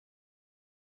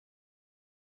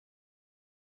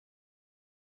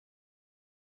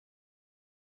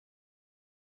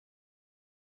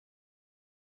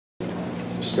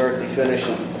start to finish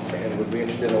and would be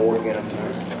interested in working on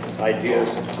some ideas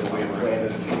that we have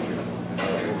planned in the future.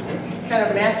 Kind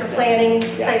of master planning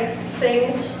type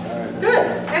things. Good,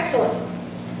 excellent.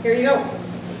 Here you go.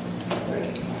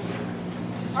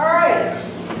 All right,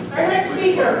 our next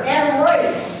speaker, Adam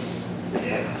Royce.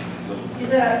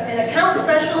 He's an account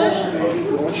specialist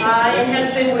and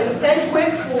has been with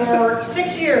Sedgwick for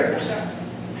 6 years.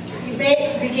 He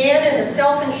began in the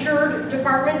self-insured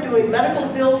department doing medical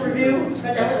bill review.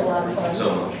 That was a lot of fun.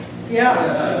 So much. Yeah.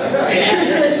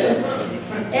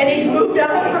 And he's moved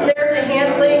up from there to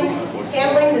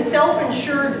handling the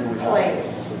self-insured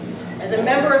claims. As a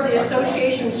member of the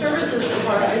Association Services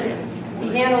Department, he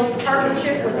handles the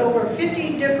partnership with over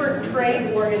 50 different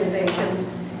trade organizations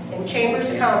and chambers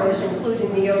of commerce,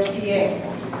 including the OCA.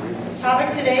 His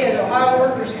topic today is Ohio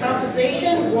Workers'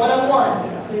 Compensation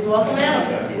 101. Please welcome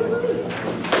Adam.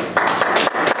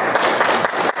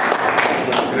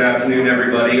 Good afternoon,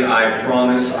 everybody. I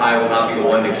promise I will not be the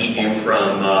one to keep you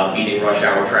from beating rush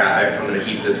hour traffic. I'm going to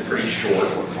keep this pretty short.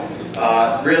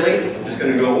 Really, I'm just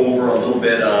going to go over a little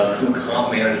bit of who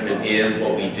comp management is,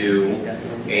 what we do,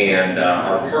 and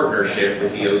our partnership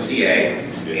with the OCA,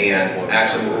 and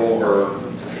actually go over a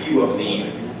few of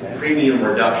the premium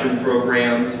reduction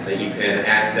programs that you can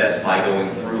access by going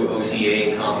through OCA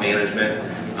and comp management,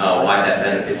 why that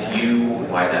benefits you,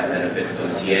 why that benefits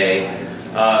OCA.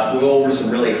 We'll go over some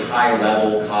really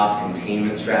high-level cost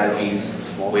containment strategies,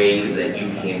 ways that you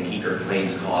can keep your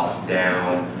claims costs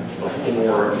down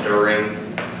before, during,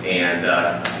 and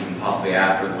even possibly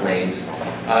after claims.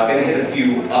 Going to hit a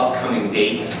few upcoming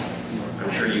dates.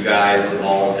 I'm sure you guys have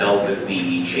all dealt with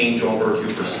the changeover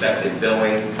to prospective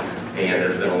billing, and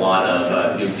there's been a lot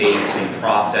of new dates and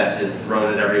processes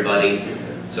thrown at everybody.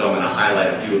 So I'm going to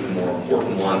highlight a few of the more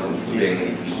important ones,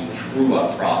 including the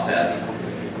true-up process.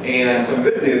 And some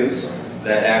good news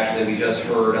that actually we just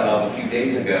heard of a few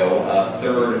days ago, a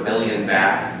third million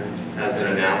back has been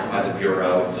announced by the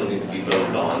Bureau. It still needs to be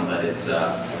voted on, but it's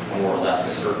more or less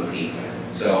a certainty.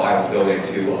 So I will go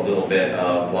into a little bit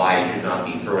of why you should not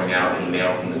be throwing out any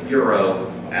mail from the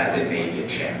Bureau, as it may be a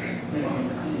check.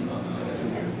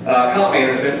 Comp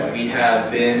management, we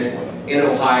have been in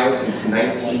Ohio since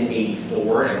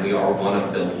 1984, and we are one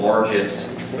of the largest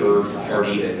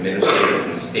third-party administrators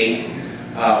in the state.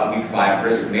 We provide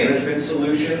risk management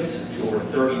solutions to over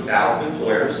 30,000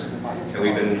 employers, and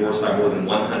we've been endorsed by more than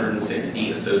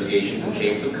 160 associations and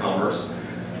chambers of commerce.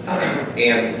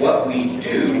 And what we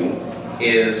do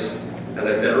is, as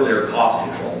I said earlier, cost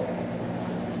control.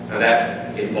 Now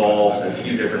that involves a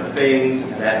few different things.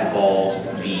 That involves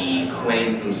the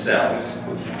claims themselves.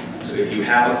 So if you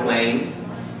have a claim,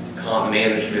 comp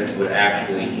management would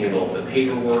actually handle the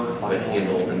paperwork, would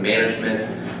handle the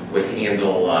management, would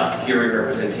handle hearing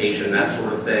representation, that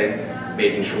sort of thing,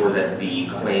 making sure that the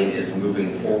claim is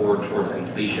moving forward towards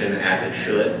completion as it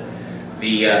should.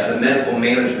 The medical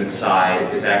management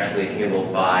side is actually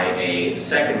handled by a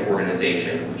second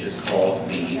organization, which is called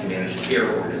the Managed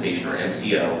Care Organization, or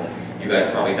MCO. You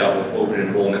guys probably dealt with open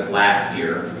enrollment last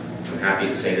year. I'm happy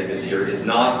to say that this year is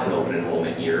not an open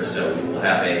enrollment year, so you will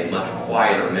have a much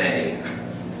quieter May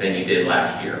than you did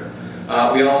last year.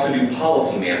 We also do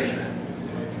policy management.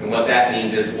 And what that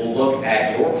means is we'll look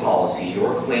at your policy,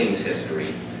 your claims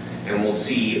history, and we'll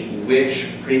see which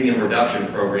premium reduction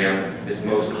program is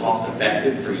most cost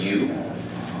effective for you.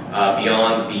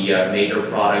 Beyond the major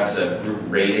products of group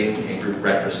rating and group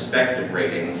retrospective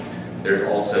rating, there's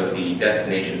also the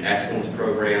destination excellence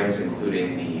programs,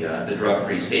 including the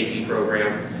drug-free safety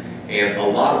program. And a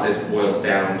lot of this boils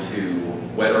down to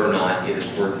whether or not it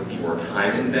is worth your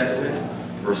time investment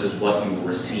versus what you will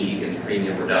receive in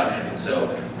premium reduction.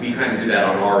 So we kind of do that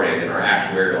on our end, and our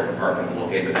actuarial department will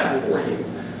look into that for you.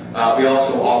 We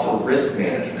also offer risk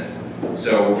management.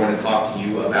 So we're going to talk to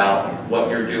you about what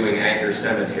you're doing at your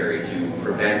cemetery to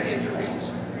prevent injuries,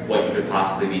 what you could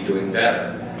possibly be doing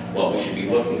better, what we should be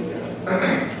looking for.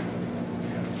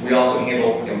 We also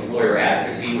handle employer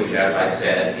advocacy, which, as I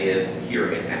said, is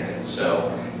hearing attendance.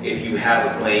 So if you have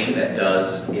a claim that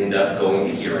does end up going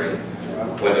to hearing,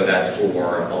 whether that's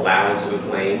for allowance of a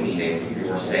claim, meaning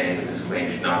you're saying that this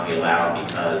claim should not be allowed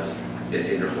because this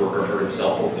injured worker hurt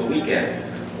himself over the weekend,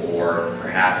 or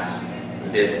perhaps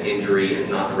this injury is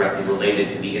not directly related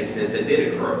to the incident that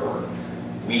did occur at work.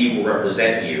 We will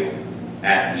represent you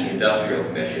at the Industrial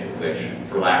Commission, which,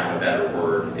 for lack of a better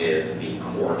word, is the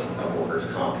court of workers'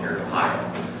 comp here in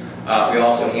Ohio. We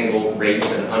also handle rates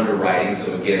and underwriting,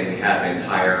 so again, we have an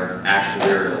entire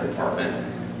actuarial department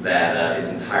that is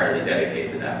entirely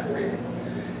dedicated to that for you.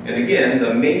 And again,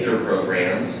 the major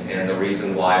programs, and the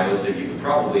reason why most of you would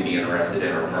probably be interested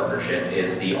in our partnership,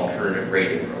 is the alternative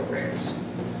rating programs.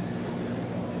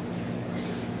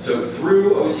 So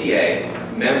through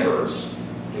OCA, members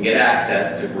can get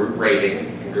access to group rating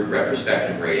and group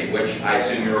retrospective rating, which I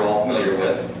assume you're all familiar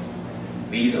with.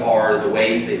 These are the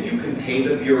ways that you can pay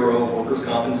the Bureau of Workers'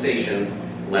 Compensation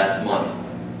less money.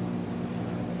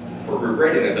 For group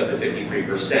rating, that's up to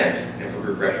 53%, and for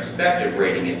group retrospective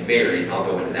rating, it varies, and I'll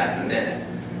go into that in a minute.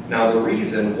 Now, the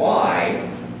reason why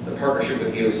the partnership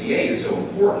with the OCA is so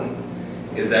important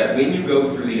is that when you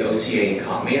go through the OCA and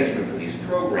comp management for these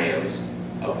programs,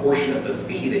 a portion of the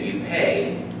fee that you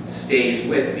pay stays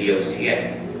with the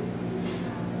OCA.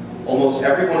 Almost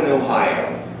everyone in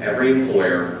Ohio, every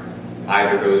employer,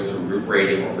 either goes through group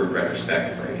rating or group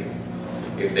retrospective rating,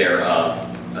 if they're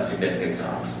of a significant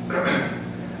size.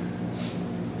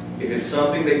 If it's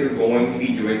something that you're going to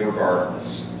be doing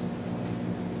regardless,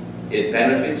 it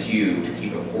benefits you to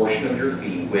keep a portion of your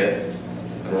fee with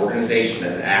an organization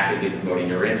that is actively promoting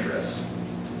your interests.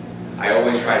 I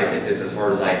always try to hit this as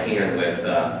hard as I can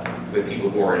with people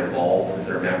who are involved with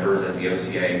their members, as the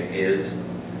OCA is,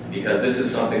 because this is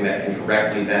something that can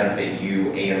directly benefit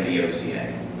you and the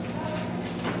OCA.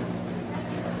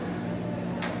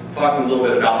 Talking a little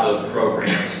bit about those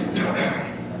programs.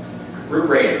 Group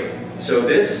rating. So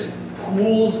this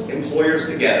pools employers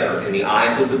together in the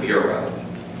eyes of the Bureau,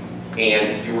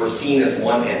 and you are seen as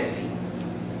one entity.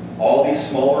 All these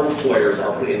smaller employers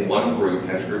are put in one group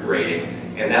as group rating,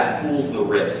 and that pools the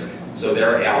risk. So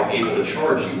they're now able to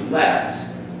charge you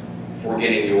less for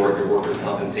getting your workers'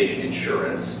 compensation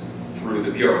insurance through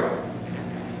the Bureau.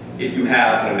 If you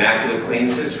have an immaculate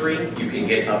claims history, you can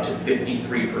get up to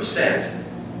 53%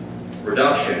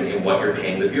 reduction in what you're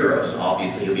paying the Bureau. So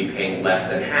obviously you'll be paying less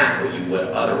than half what you would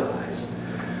otherwise.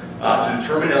 To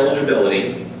determine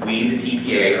eligibility, we, the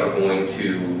TPA, are going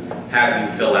to have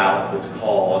you fill out what's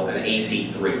called an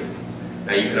AC3.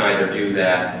 Now you can either do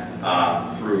that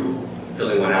through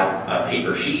filling one out a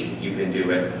paper sheet, you can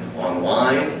do it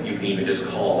online, you can even just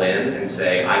call in and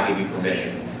say, I give you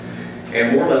permission.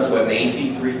 And more or less what an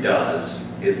AC3 does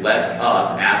is lets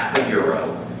us ask the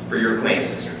Bureau for your claims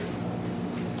history.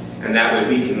 And that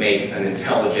way we can make an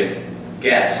intelligent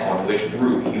guess on which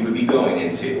group you would be going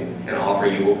into and offer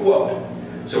you a quote.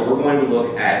 So we're going to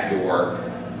look at your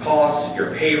costs,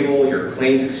 your payroll, your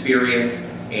claims experience,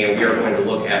 and we are going to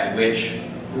look at which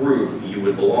group you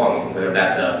would belong in, whether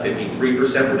that's a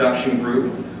 53% reduction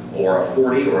group, or a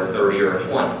 40, or a 30, or a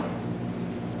 20.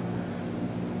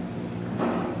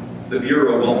 The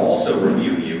Bureau will also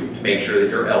review you to make sure that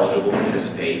you're eligible to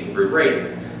participate in group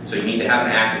rating. So you need to have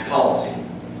an active policy.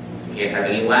 You can't have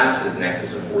any lapses in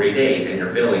excess of 40 days, and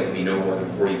your billing can be no more than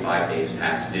 45 days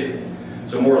past due.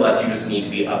 So more or less, you just need to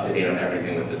be up to date on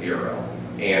everything with the Bureau.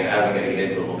 And as I'm going to get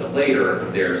into a little bit later,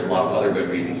 there's a lot of other good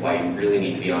reasons why you really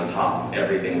need to be on top of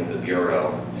everything with the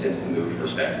Bureau since the move to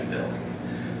prospective billing.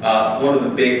 One of the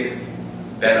big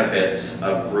benefits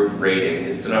of group rating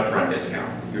is it's an upfront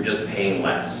discount. You're just paying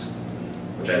less,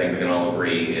 which I think we can all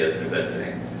agree is a good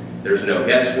thing. There's no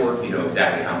guesswork. You know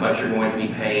exactly how much you're going to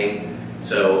be paying.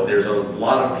 So there's a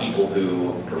lot of people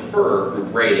who prefer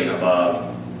group rating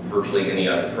above virtually any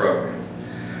other program.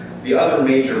 The other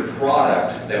major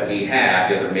product that we have,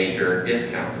 the other major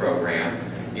discount program,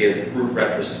 is group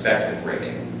retrospective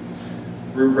rating.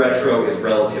 Group retro is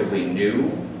relatively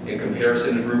new in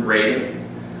comparison to group rating,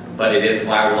 but it is a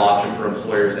viable option for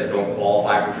employers that don't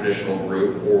qualify for traditional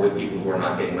group or with people who are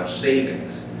not getting much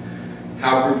savings.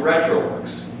 How group retro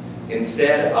works.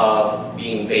 Instead of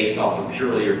being based off of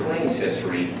purely your claims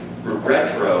history, group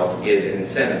retro is an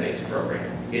incentive-based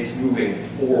program. It's moving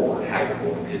forward how you're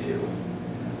going to do.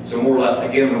 So more or less,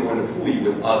 again, we're going to pool you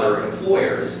with other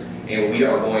employers, and we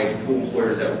are going to pool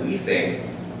employers that we think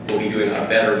will be doing a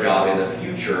better job in the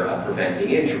future of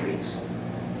preventing injuries.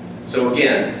 So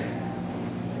again,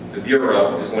 the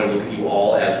Bureau is going to look at you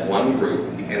all as one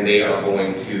group, and they are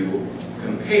going to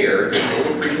compare your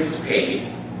total premiums paid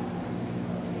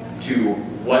to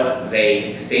what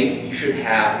they think you should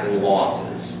have in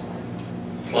losses,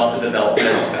 plus a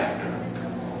developmental factor.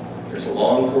 There's a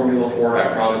long formula for it.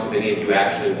 I promise if any of you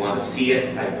actually want to see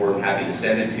it, I'm more than happy to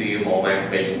send it to you. All my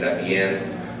information's at the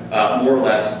end. More or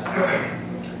less,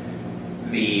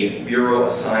 the Bureau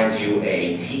assigns you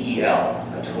a TEL,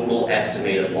 a total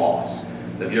estimated loss.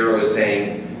 The Bureau is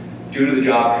saying, due to the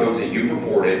job codes that you've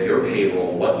reported, your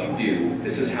payroll, what you do,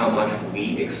 this is how much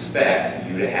we expect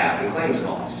you to have in claims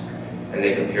cost. And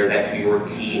they compare that to your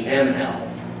TML,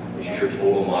 which is your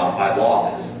total modified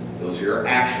losses. Those are your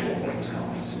actual claims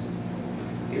costs.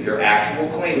 If your actual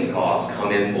claims costs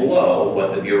come in below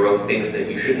what the Bureau thinks that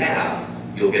you should have,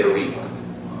 you'll get a refund.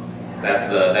 That's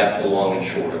the long and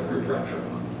short of group retro.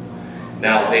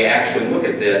 Now, they actually look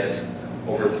at this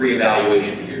over 3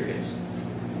 evaluation periods.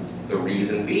 The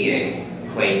reason being,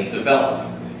 claims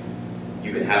develop.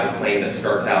 You can have a claim that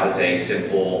starts out as a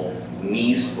simple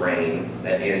knee sprain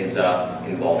that ends up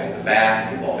involving the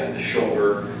back, involving the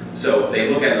shoulder. So they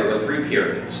look at it over 3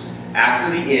 periods.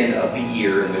 After the end of the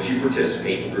year in which you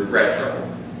participate in group retro,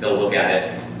 they'll look at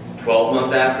it 12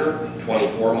 months after,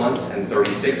 24 months, and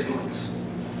 36 months.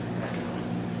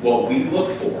 What we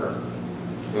look for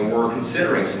when we're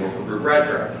considering someone for group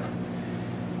retro,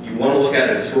 you want to look at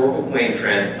a historical claim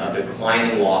trend of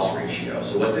declining loss ratio.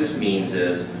 So what this means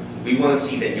is we want to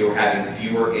see that you're having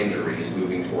fewer injuries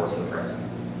moving towards the present.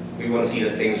 We want to see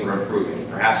that things are improving.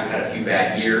 Perhaps you've had a few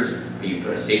bad years, but you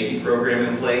put a safety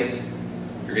program in place.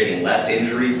 You're getting less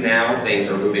injuries now. Things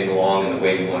are moving along in the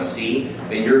way we want to see.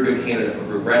 Then you're a good candidate for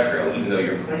group retro, even though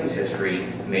your claims history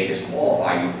may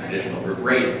disqualify you for traditional group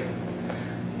rating.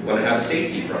 You want to have a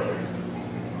safety program.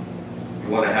 You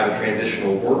want to have a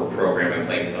transitional work program in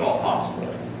place if at all possible.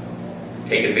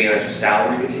 Take advantage of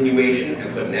salary continuation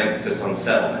and put an emphasis on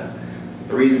settlement.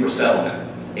 The reason for settlement,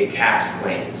 it caps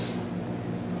claims.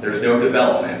 There's no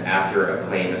development after a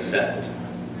claim is settled.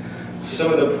 So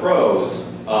some of the pros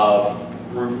of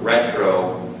group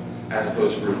retro as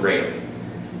opposed to group rating.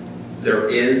 There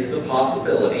is the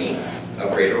possibility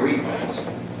of greater refunds.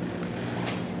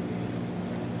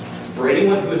 For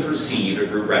anyone who has received a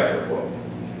group retro quote,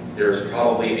 there's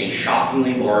probably a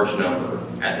shockingly large number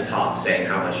at the top saying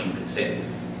how much you could save.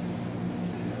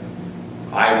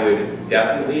 I would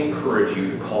definitely encourage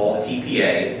you to call the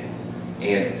TPA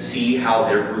and see how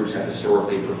their groups have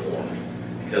historically performed,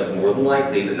 because more than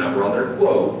likely the number on their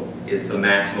quote is the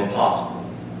maximum possible.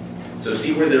 So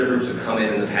see where their groups have come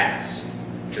in the past,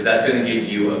 because that's going to give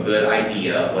you a good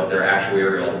idea of what their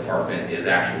actuarial department is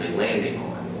actually landing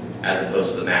on, as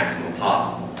opposed to the maximum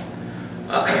possible.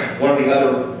 One of the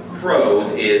other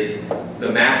pros is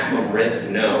the maximum risk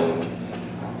known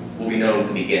will be known at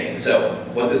the beginning. So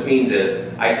what this means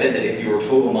is, I said that if your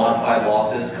total modified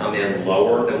losses come in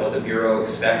lower than what the Bureau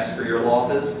expects for your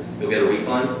losses, you'll get a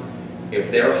refund.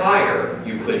 If they're higher,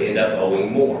 you could end up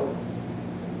owing more.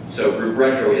 So group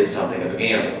retro is something of a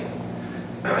gamble.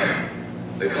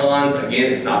 The cons,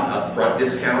 again, it's not an upfront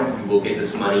discount. You will get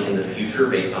this money in the future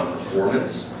based on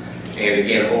performance. And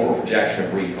again, over projection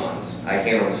of refunds. I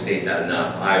can't overstate that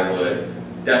enough. I would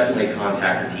definitely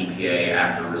contact your TPA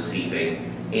after receiving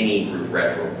any group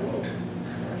retro quote.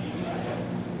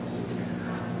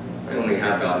 I only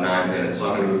have about 9 minutes, so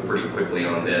I'm going to move pretty quickly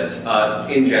on this.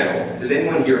 In general, does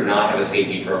anyone here not have a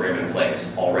safety program in place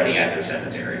already at your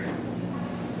cemetery?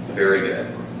 Very good.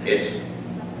 It's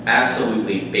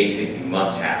absolutely basic. You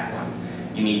must have one.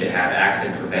 You need to have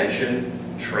accident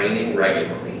prevention training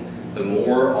regularly. The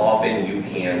more often you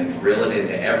can drill it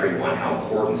into everyone how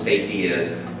important safety is,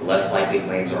 the less likely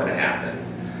claims are to happen.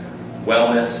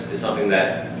 Wellness is something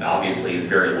that obviously is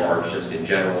very large just in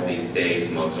general these days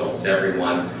amongst almost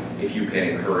everyone. If you can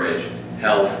encourage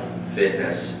health,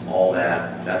 fitness, all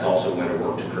that, that's also going to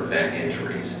work to prevent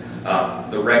injuries.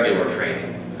 The regular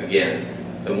training, again,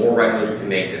 the more regular you can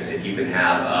make this, if you can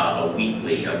have a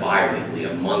weekly, a bi-weekly,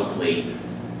 a monthly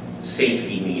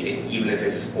safety meeting, even if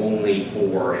it's only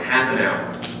for half an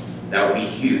hour, that would be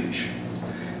huge.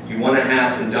 You want to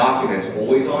have some documents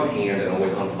always on hand and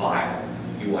always on file.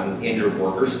 You want an injured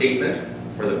worker statement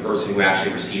for the person who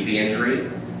actually received the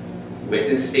injury,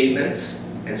 witness statements,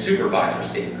 and supervisor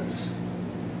statements.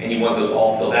 And you want those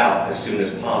all filled out as soon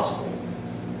as possible.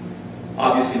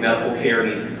 Obviously, medical care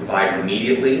needs to be provided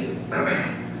immediately.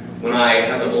 When I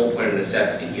have the bullet point of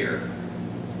necessity here,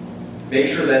 make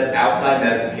sure that outside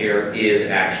medical care is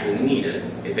actually needed.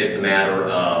 If it's a matter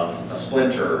of a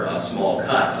splinter, a small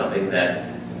cut, something that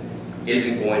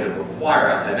isn't going to require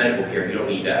outside medical care, you don't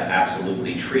need to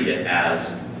absolutely treat it as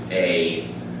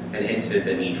an incident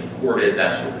that needs reported,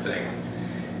 that sort of thing.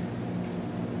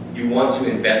 You want to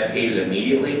investigate it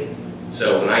immediately.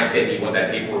 So when I say that you want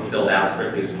that paperwork filled out as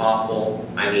quickly as possible,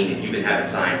 I mean if you can have it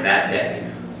signed that day.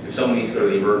 If someone needs to go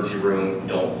to the emergency room,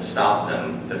 don't stop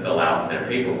them to fill out their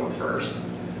paperwork first.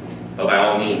 But by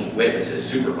all means, witnesses,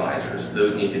 supervisors,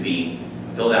 those need to be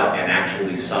filled out and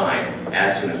actually signed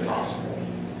as soon as possible.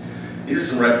 These are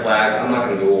some red flags. I'm not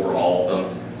going to go over all of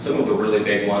them. Some of the really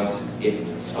big ones,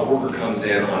 if a worker comes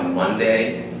in on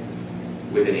Monday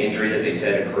with an injury that they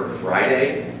said occurred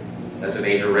Friday, that's a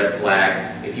major red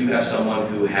flag. If you have someone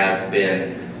who has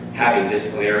been having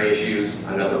disciplinary issues,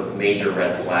 another major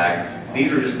red flag.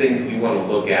 These are just things that you want to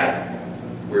look at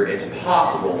where it's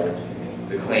possible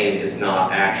the claim is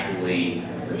not actually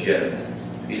legitimate.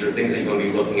 These are things that you're going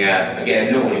to be looking at.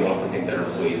 Again, nobody wants to think their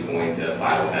employee is going to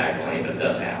file a bad claim, but it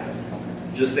does happen.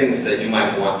 Just things that you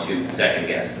might want to second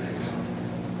guess things.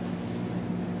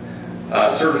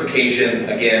 Certification,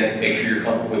 again, make sure you're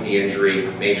comfortable with the injury.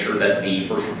 Make sure that the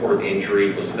first report of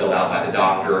injury was filled out by the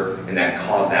doctor and that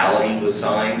causality was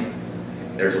signed.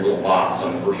 There's a little box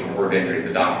on the first report of injury.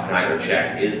 The doctor can either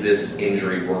check, is this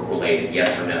injury work-related,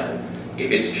 yes or no?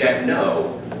 If it's checked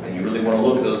no, then you really want to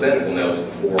look at those medical notes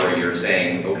before you're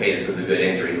saying, okay, this is a good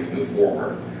injury, let's move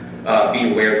forward. Be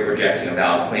aware that rejecting a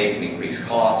valid claim can increase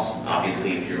costs.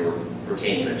 Obviously, if you're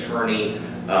retaining an attorney,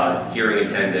 hearing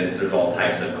attendance, there's all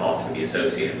types of costs to be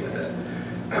associated with it.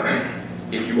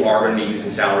 If you are going to be using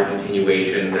salary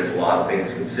continuation, there's a lot of things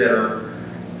to consider,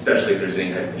 especially if there's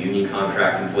any type of union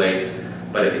contract in place.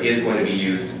 But if it is going to be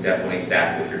used, definitely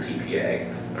staff it with your TPA.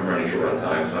 I'm running short on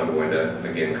time, so I'm going to,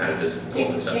 again, kind of just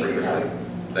pull this up pretty quickly.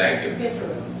 Thank you.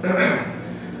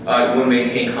 You want to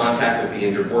maintain contact with the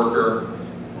injured worker.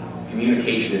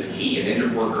 Communication is key. An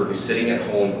injured worker who's sitting at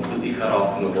home, completely cut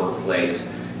off from the workplace,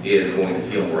 is going to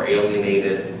feel more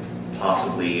alienated,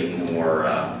 possibly more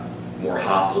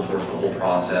hostile towards the whole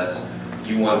process.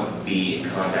 You want to be in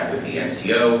contact with the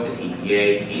MCO, the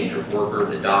TPA, the injured worker,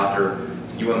 the doctor.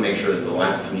 You want to make sure that the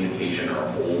lines of communication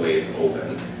are always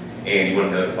open. And you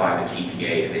want to notify the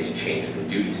TPA of any changes in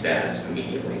duty status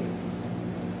immediately.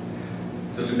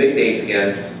 So some big dates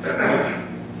again.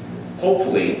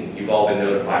 Hopefully, you've all been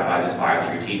notified by this by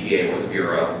either your TPA or the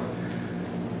Bureau.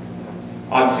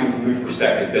 Obviously, with new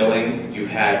prospective billing, you've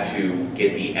had to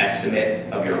get the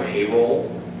estimate of your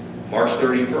payroll. March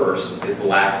 31st is the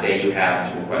last day you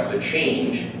have to request a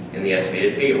change in the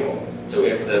estimated payroll. So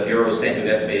if the Bureau sent you an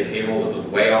estimated payroll that was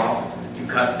way off, you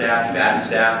cut staff, you added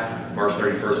staff, March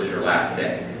 31st is your last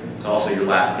day. It's also your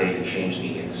last day to change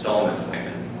the installment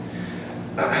plan.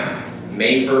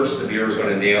 May 1st, the Bureau is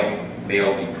going to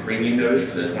mail the premium notice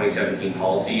for the 2017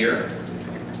 policy year.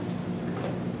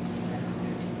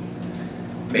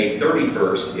 May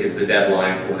 31st is the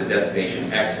deadline for the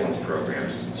Destination Excellence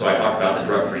programs. So I talked about the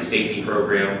drug-free safety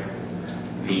program,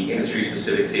 the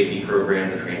industry-specific safety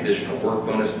program, the transitional work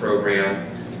bonus program.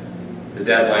 The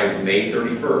deadline is May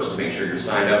 31st to make sure you're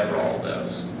signed up for all of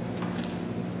those.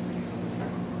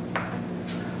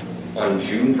 On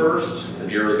June 1st, the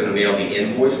Bureau is going to mail the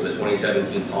invoice for the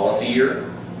 2017 policy year.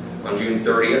 On June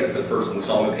 30th, the first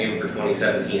installment payment for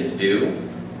 2017 is due.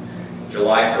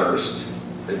 July 1st,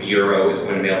 the Bureau is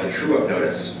going to mail the true-up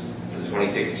notice for the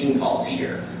 2016 policy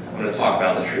year. I'm going to talk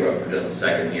about the true-up for just a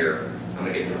second here. I'm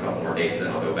going to get through a couple more dates,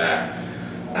 then I'll go back.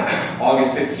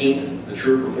 August 15th, the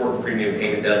true-up report and premium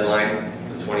payment deadline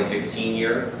for the 2016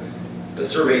 year. The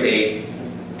survey date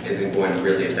isn't going to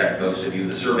really affect most of you.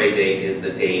 The survey date is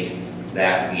the date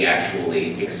that we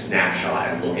actually take a snapshot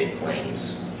and look at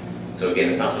claims. So again,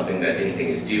 it's not something that anything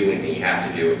is due, anything you have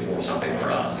to do, it's more something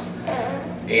for us.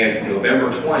 And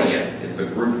November 20th is the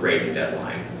group rating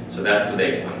deadline. So that's the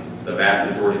big one. The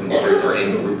vast majority of employers are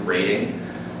in group rating.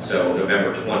 So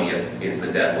November 20th is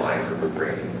the deadline for group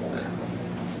rating enrollment.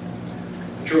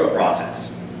 The true-up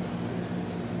process.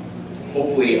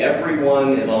 Hopefully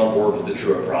everyone is on board with the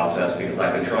true-up process because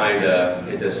I've been trying to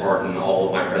hit this hard in all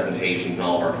of my presentations and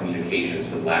all of our communications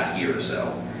for the last year or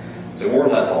so. So more or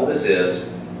less all this is,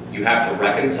 you have to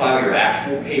reconcile your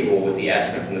actual payroll with the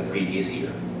estimate from the previous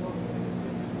year.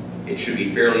 It should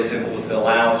be fairly simple to fill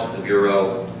out. The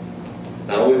Bureau is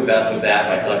not always the best with that,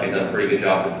 but I feel like they've done a pretty good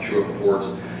job with the true-up reports.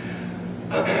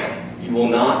 You will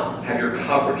not have your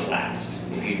coverage lapsed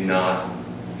if you do not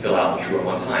fill out the true-up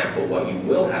on time. But what you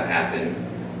will have happen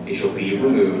is you'll be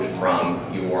removed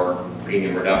from your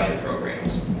premium reduction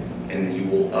programs, and you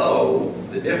will owe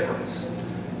the difference.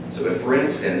 So if, for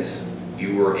instance,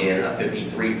 you were in a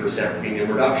 53% premium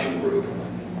reduction group,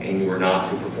 and you were not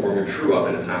to perform your true-up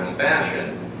in a timely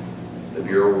fashion, the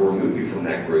Bureau will remove you from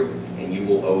that group, and you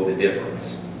will owe the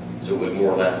difference. So it would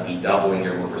more or less be doubling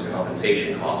your workers'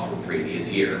 compensation costs for the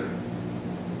previous year.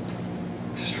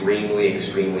 Extremely,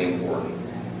 extremely important.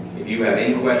 If you have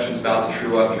any questions about the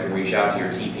true-up, you can reach out to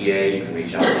your TPA, you can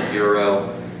reach out to the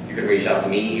Bureau, you can reach out to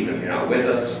me even if you're not with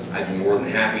us. I'd be more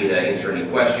than happy to answer any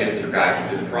questions or guide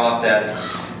you through the process.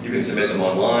 You can submit them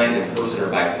online, in person, or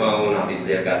by phone.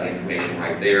 Obviously, I've got the information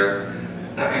right there.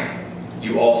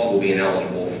 You also will be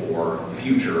ineligible for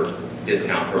future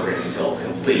discount programs until it's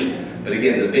complete. But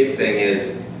again, the big thing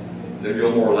is that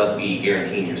you'll more or less be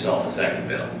guaranteeing yourself a second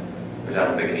bill, which I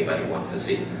don't think anybody wants to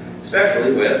see,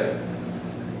 especially with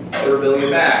third billing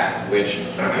back, which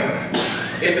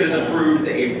if it is approved at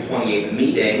the April 28th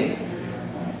meeting,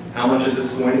 how much is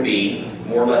this going to be?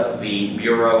 More or less, the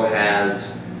Bureau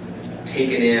has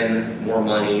taken in more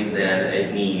money than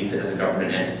it needs as a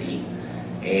government entity,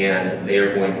 and they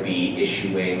are going to be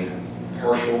issuing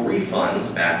partial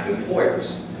refunds back to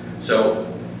employers. So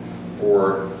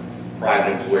for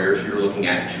private employers, you're looking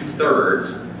at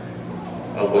 2/3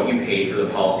 of what you paid for the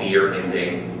policy year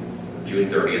ending June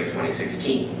 30th,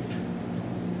 2016.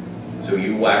 So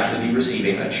you will actually be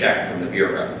receiving a check from the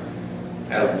Bureau.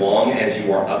 As long as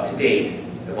you are up to date,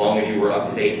 as long as you were up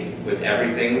to date with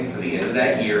everything for the end of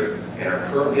that year and are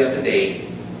currently up to date,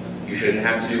 you shouldn't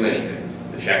have to do anything.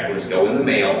 The check will just go in the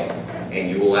mail and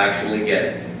you will actually get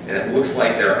it. And it looks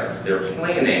like they're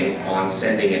planning on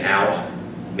sending it out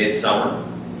midsummer.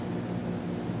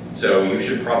 So you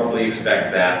should probably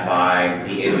expect that by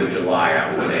the end of July,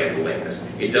 I would say, at the latest.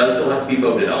 It does still have to be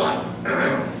voted on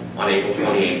April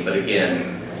 28th, but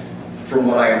again, from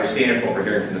what I understand, what we're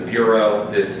hearing from the Bureau,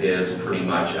 this is pretty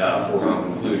much a foregone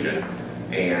conclusion,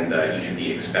 and you should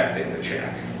be expecting the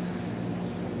check.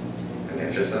 And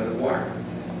that's just under the wire.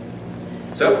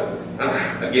 So,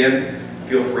 again,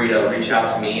 feel free to reach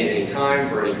out to me at any time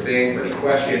for anything, for any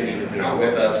questions, even if you're not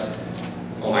with us.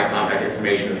 All my contact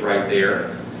information is right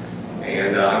there.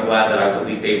 And I'm glad that I was at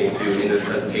least able to end this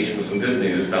presentation with some good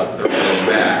news about the 30 going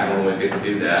back. I don't always get to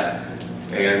do that.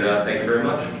 And thank you very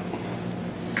much.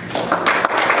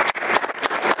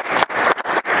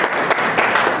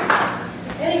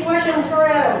 Any questions for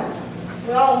Adam?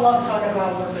 We all love talking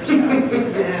about workers' comp.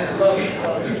 Yeah, love it.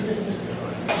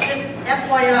 Just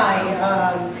FYI,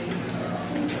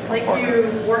 like you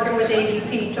working with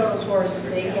ADP Total Source,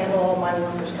 they handle all my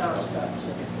workers' comp stuff.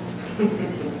 So.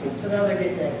 It's another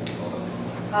good thing.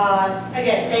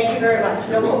 Again, thank you very much.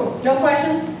 No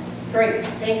questions? Great.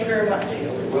 Thank you very much.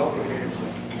 You're welcome.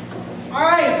 All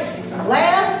right.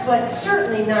 Last but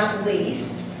certainly not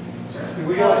least. Do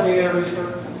we got any interviews, sir?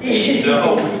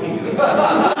 No.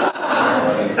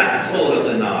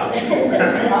 Absolutely not.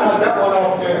 That one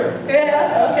off there.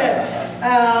 Yeah, okay.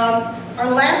 Our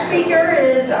last speaker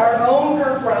is our own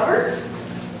Kirk Roberts.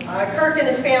 Kirk and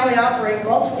his family operate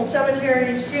multiple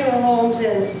cemeteries, funeral homes,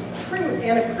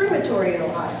 and a crematory in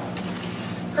Ohio.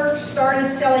 Kirk started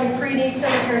selling pre-need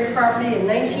cemetery property in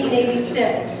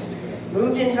 1986,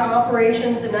 moved into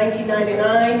operations in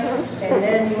 1999, and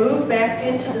then moved back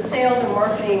into the sales and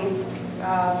marketing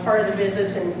part of the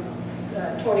business in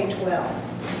 2012.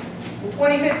 In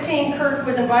 2015, Kirk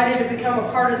was invited to become a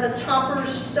part of the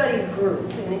Toppers Study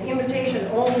Group, an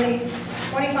invitation-only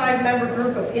 25-member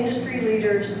group of industry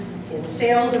leaders in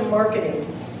sales and marketing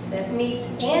that meets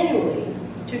annually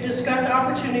to discuss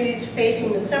opportunities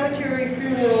facing the cemetery,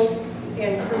 funeral,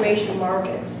 and cremation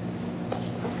market.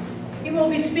 He will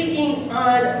be speaking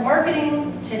on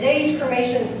marketing today's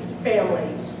cremation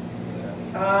families,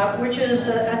 which is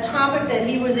a topic that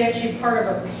he was actually part of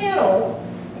a panel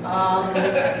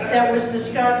that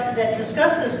discussed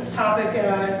this topic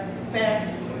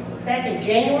back in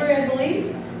January, I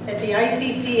believe, at the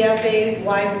ICCFA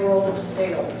Wide World of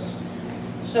Sales.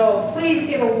 So please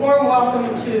give a warm welcome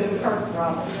to Kirk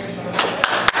Roberts.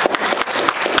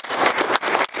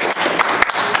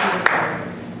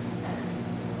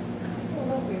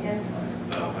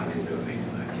 No, I didn't do a meeting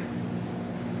like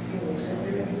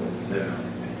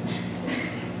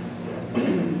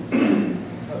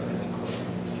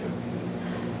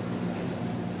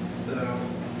No.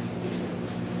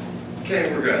 Okay,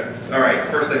 we're good. All right,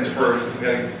 first things first. We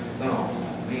gotta, oh,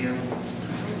 man.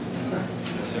 I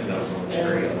assumed that was on the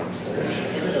screen.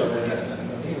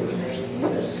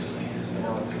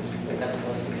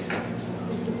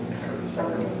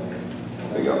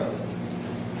 There you go.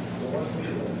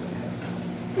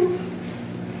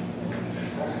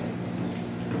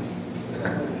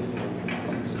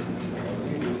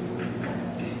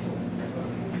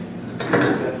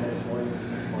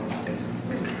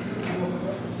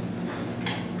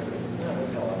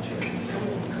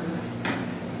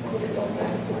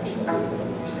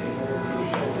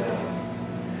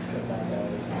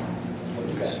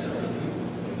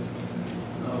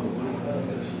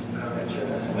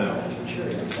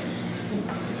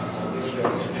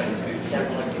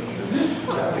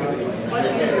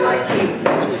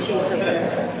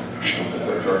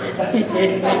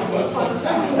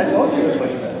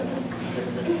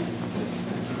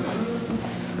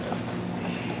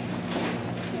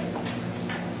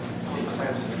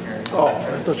 Oh, I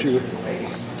thought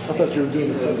you were doing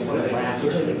it.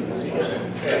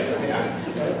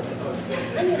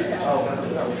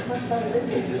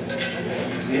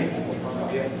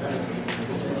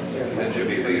 That should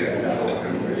be the,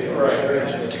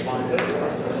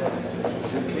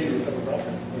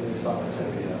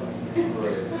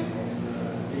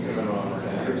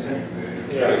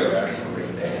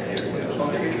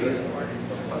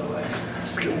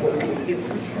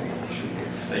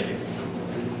 Thank you.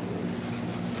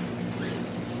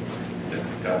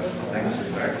 Thanks,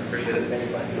 I appreciate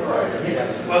it.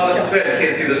 Well, it's bad, you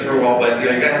can't see this very well, but you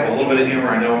gotta have a little bit of humor.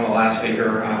 I know I'm the last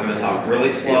speaker. I'm gonna talk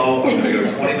really slow. I'm gonna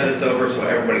go 20 minutes over so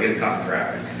everybody gets caught in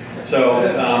traffic. So,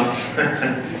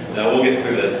 no, we'll get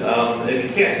through this. If you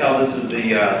can't tell, this is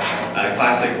the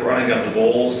classic running of the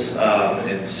bulls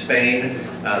in Spain.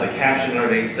 The caption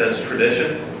underneath says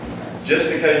tradition. Just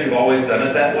because you've always done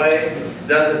it that way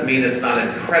doesn't mean it's not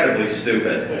incredibly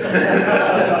stupid.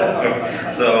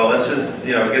 so let's just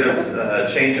get a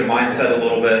change of mindset a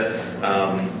little bit.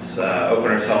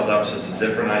 Open ourselves up to some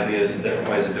different ideas and different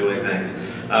ways of doing things.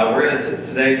 We're going to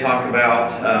today talk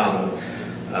about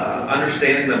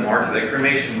understanding the market, the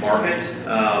cremation market,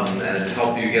 and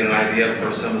help you get an idea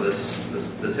for some of the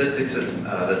statistics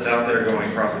that's out there going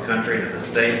across the country and in the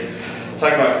state.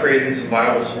 Talk about creating some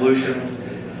viable solutions,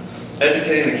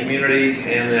 educating the community,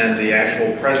 and then the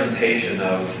actual presentation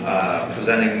of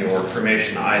presenting your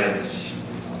cremation items,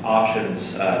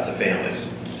 options to families.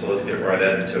 So let's get right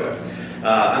into it.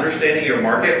 Understanding your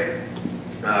market.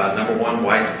 Number one,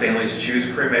 why families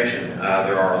choose cremation.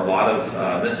 There are a lot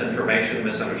of misinformation,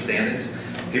 misunderstandings.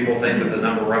 People think that the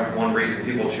number one reason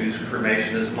people choose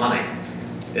cremation is money.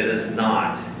 It is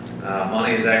not.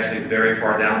 Money is actually very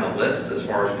far down the list as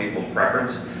far as people's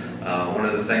preference. One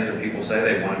of the things that people say,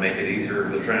 they want to make it easier,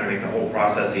 they're trying to make the whole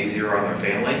process easier on their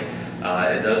family.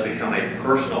 It does become a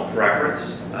personal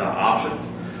preference, options.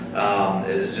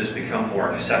 It has just become more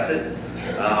accepted.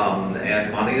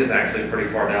 And money is actually pretty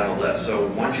far down the list. So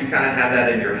once you kind of have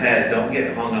that in your head, don't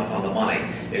get hung up on the money.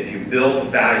 If you build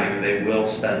value, they will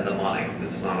spend the money.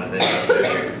 It's not an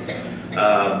issue.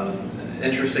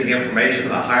 Interesting information,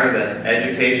 the higher the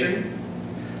education,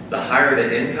 the higher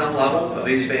the income level of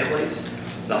these families,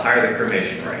 the higher the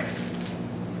cremation rate.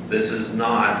 This is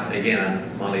not,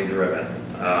 again, money driven.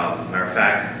 Matter of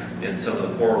fact, in some of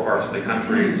the poorer parts of the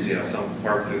countries, some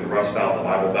parts through the Rust Belt, the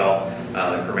Bible Belt,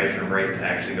 the cremation rate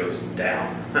actually goes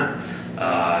down.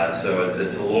 So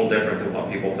it's a little different than what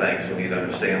people think, so we need to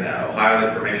understand that.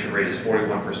 Ohio, the cremation rate is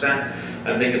 41%.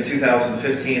 I think in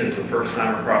 2015 is the first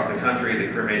time across the country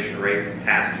the cremation rate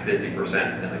passed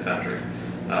 50% in the country.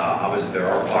 Obviously, there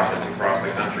are pockets across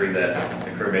the country that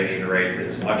the cremation rate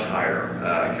is much higher.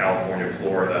 California,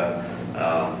 Florida,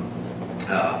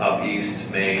 up east,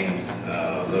 Maine,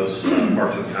 those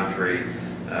parts of the country,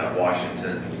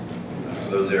 Washington,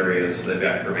 those areas, they've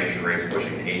got cremation rates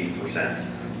pushing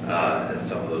 80% in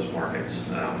some of those markets.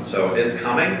 So it's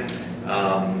coming.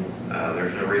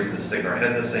 There's no reason to stick our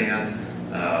head in the sand.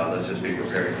 Let's just be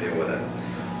prepared to deal with it.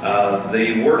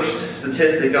 The worst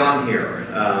statistic on here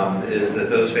is that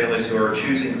those families who are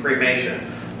choosing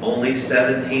cremation, only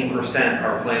 17%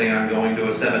 are planning on going to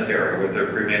a cemetery with their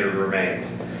cremated remains.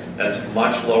 That's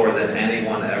much lower than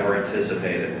anyone ever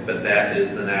anticipated, but that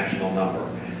is the national number.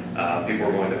 People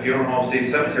are going to funeral homes. See,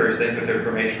 cemeteries think that their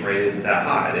cremation rate isn't that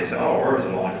high. They say, oh, ours is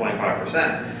only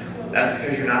 25%. That's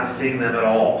because you're not seeing them at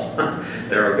all.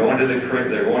 They're going to the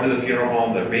funeral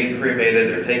home, they're being cremated,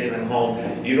 they're taking them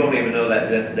home. You don't even know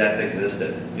that death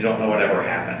existed. You don't know what ever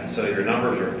happened. So your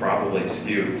numbers are probably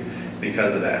skewed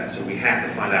because of that. So we have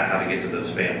to find out how to get to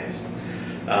those families.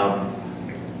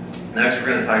 Next, we're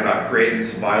going to talk about creating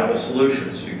some viable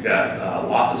solutions. We've got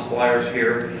lots of suppliers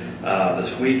here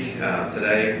this week,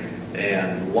 today,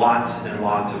 and lots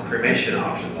of cremation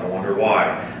options. I wonder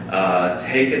why.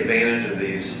 Take advantage of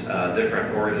these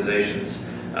different organizations,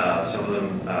 some of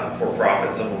them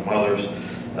for-profit, some of them others.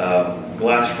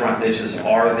 Glass front niches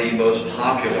are the most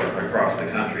popular across the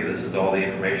country. This is all the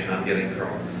information I'm getting from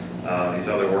these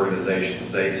other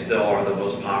organizations. They still are the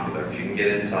most popular. If you can get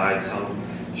inside some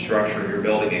structure in your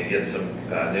building and get some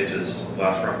niches,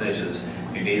 glass front niches,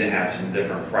 you need to have some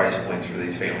different price points for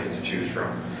these families to choose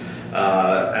from.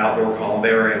 Outdoor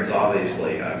columbariums,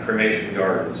 obviously, cremation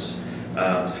gardens,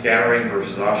 scattering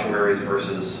versus ossuaries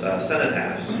versus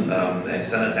cenotaphs. A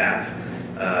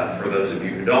cenotaph, for those of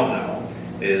you who don't know,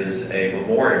 is a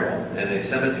memorial in a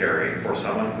cemetery for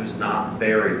someone who's not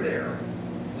buried there.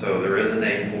 So there is a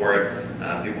name for it.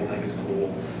 People think it's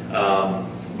cool.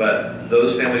 But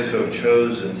those families who have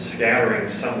chosen scattering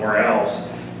somewhere else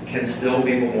can still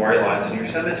be memorialized in your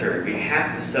cemetery. We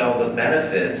have to sell the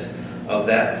benefits of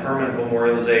that permanent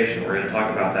memorialization. We're going to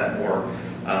talk about that more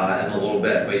in a little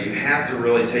bit. But you have to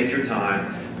really take your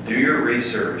time, do your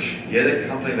research, get a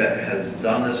company that has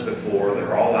done this before.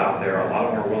 They're all out there. A lot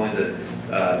of them are willing to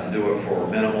do it for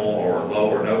minimal or low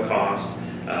or no cost.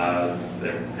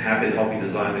 They're happy to help you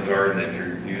design the garden if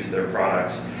you use their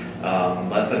products.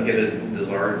 Let them get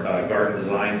a garden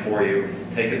design for you.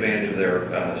 Take advantage of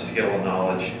their skill and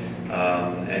knowledge,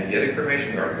 and get a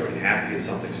cremation garden going. You have to get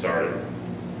something started.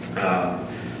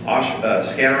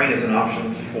 Scattering is an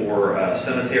option for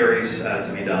cemeteries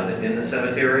to be done in the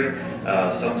cemetery.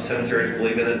 Some cemeteries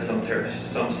believe in it,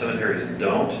 some cemeteries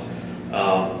don't.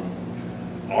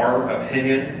 Our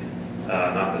opinion,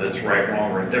 not that it's right,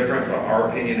 wrong, or indifferent, but our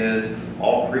opinion is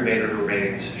all cremated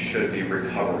remains should be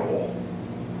recoverable.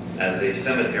 As a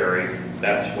cemetery,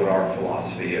 that's what our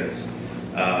philosophy is.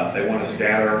 If they want to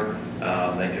scatter,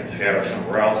 they can scatter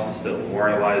somewhere else and still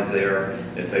memorialize there.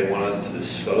 If they want us to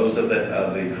dispose of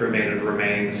the cremated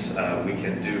remains, we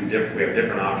can do different. We have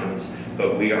different options,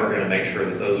 but we are going to make sure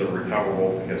that those are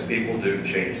recoverable because people do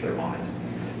change their mind.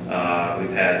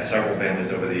 We've had several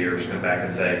families over the years come back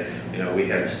and say, you know, we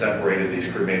had separated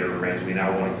these cremated remains. We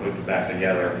now want to put them back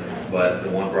together, but the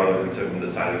one brother who took them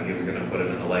decided he was going to put them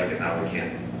in the lake, and now we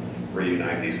can't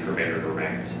reunite these cremated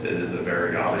remains. It is a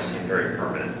very, obviously, very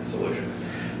permanent solution.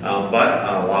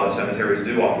 But a lot of cemeteries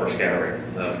do offer scattering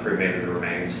of cremated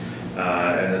remains,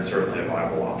 and it's certainly a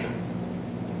viable option.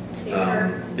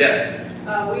 Yes?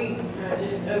 We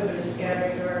just opened a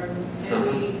scattering garden,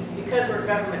 and because we're a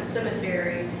government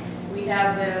cemetery, we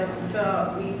have them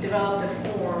we developed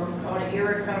a form called an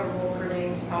irrecoverable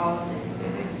remains policy,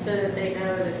 so that they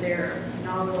know that they're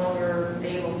no longer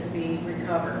able to be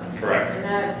recovered. Correct. And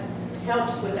that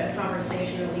helps with that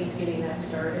conversation, at least getting that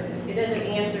started. It doesn't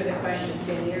answer the question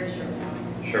 10 years from now.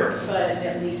 Sure. But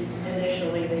at least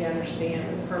initially they understand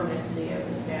the permanency of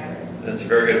the scattering. That's a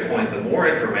very good point. The more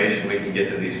information we can get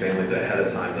to these families ahead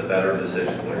of time, the better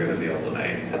decisions they're going to be able to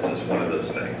make. It's just one of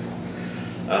those things.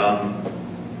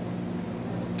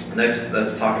 Next,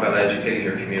 let's talk about educating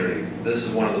your community. This is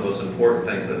one of the most important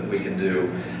things that we can do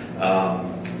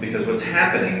because what's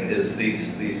happening is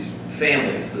these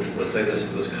families, let's say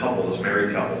this couple, this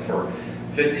married couple, for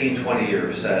 15, 20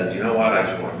 years says, you know what, I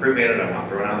just want to cremate it, I want to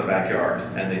throw it out in the backyard.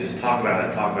 And they just talk about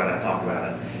it, talk about it, talk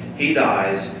about it. He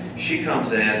dies, she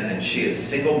comes in, and she is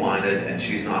single-minded, and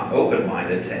she's not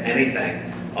open-minded to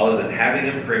anything other than having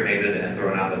him cremated and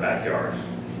thrown out in the backyard.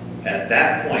 At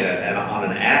that point, and on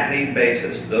an at-need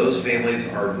basis, those families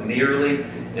are nearly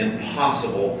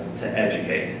impossible to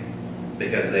educate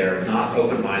because they are not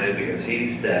open-minded because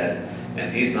he's dead,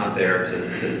 and he's not there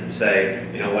to say,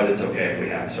 you know what, it's okay if we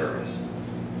have service.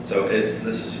 So this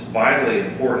is vitally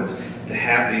important to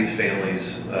have these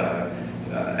families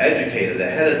educated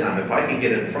ahead of time. If I can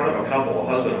get in front of a couple, a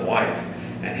husband and wife,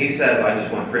 and he says, I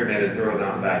just want cremated and throw it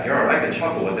out in the backyard, I can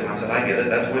chuckle with him. I said, I get it.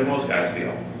 That's the way most guys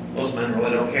feel. Most men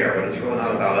really don't care, but it's really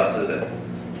not about us, is it?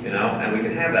 You know, and we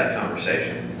can have that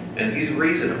conversation. And he's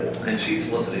reasonable, and she's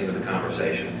listening to the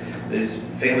conversation. These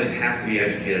families have to be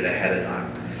educated ahead of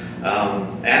time.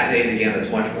 At-need, again, is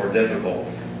much more difficult.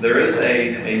 There is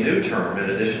a new term in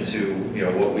addition to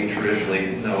what we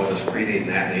traditionally know as pre-need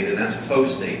and at-need, and that's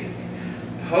post-need.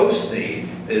 Post-need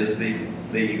is the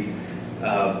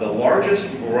largest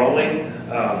growing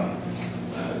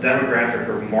demographic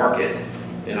or market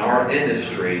in our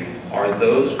industry are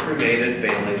those cremated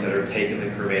families that are taking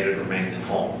the cremated remains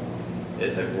home.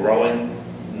 It's a growing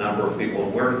number of people.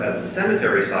 And we're, as the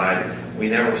cemetery side, we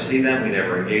never see them, we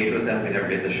never engage with them, we never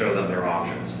get to show them their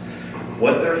options.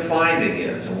 What they're finding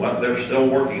is, and what they're still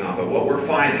working on, but what we're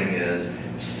finding is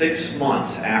 6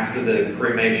 months after the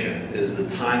cremation is the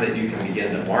time that you can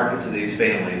begin to market to these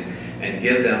families and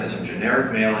give them some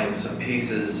generic mailings, some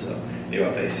pieces,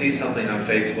 if they see something on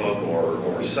Facebook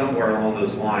or somewhere along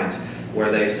those lines where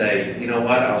they say, you know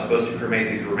what, I was supposed to cremate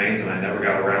these remains and I never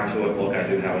got around to it, look, I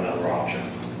do have another option.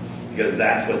 Because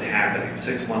that's what's happening.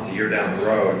 6 months, a year down the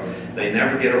road, they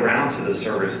never get around to the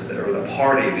service or the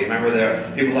party. You remember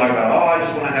people talk about, oh, I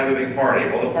just want to have a big party.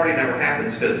 Well, the party never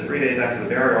happens because 3 days after the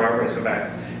burial, everybody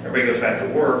goes back to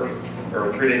work,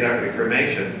 or 3 days after the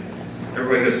cremation,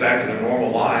 everybody goes back to their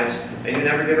normal lives, and you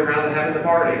never get around to having the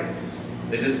party.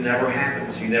 It just never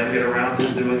happens. You never get around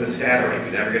to doing the scattering.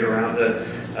 You never get around to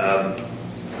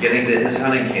getting to his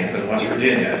hunting camp in West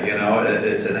Virginia.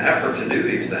 It's an effort to do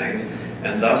these things,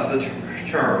 and thus the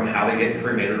term how to get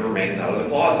cremated remains out of the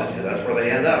closet, because that's where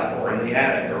they end up, or in the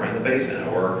attic, or in the basement,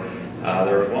 or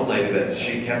there was one lady that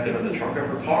she kept him in the trunk of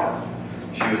her car.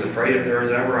 She was afraid if there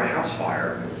was ever a house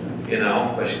fire,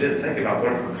 but she didn't think about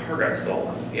what if her car got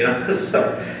stolen,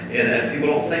 So, and people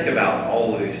don't think about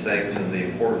all of these things and the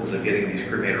importance of getting these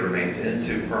cremated remains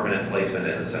into permanent placement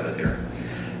in the cemetery.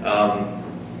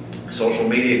 Social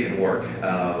media can work.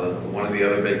 One of the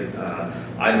other big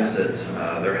items that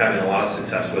they're having a lot of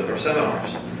success with are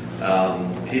seminars.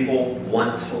 People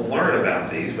want to learn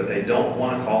about these, but they don't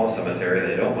want to call a cemetery,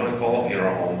 they don't want to call a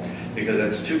funeral home because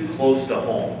it's too close to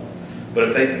home. But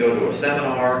if they can go to a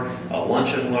seminar, a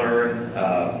lunch and learn,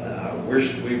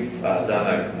 we've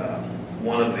done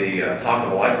one of the Talk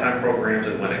of a Lifetime programs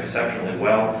that went exceptionally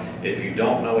well. If you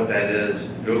don't know what that is,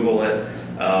 Google it.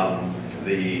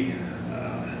 The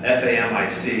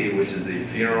FAMIC, which is the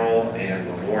Funeral and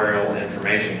Memorial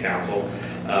Information Council,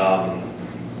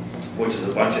 which is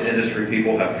a bunch of industry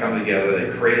people have come together.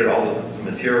 They created all the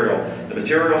material. The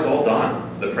material's all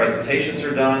done. The presentations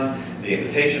are done. The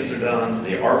invitations are done.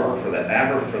 The artwork for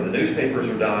the newspapers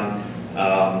are done.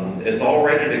 It's all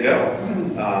ready to go,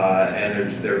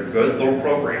 and they're good little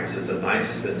programs. It's a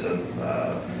nice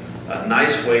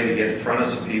way to get in front of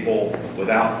some people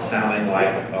without sounding like,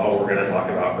 oh, we're going to talk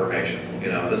about cremation.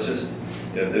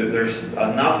 There's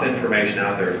enough information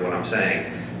out there, is what I'm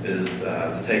saying, is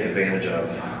to take advantage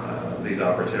of these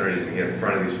opportunities and get in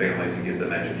front of these families and get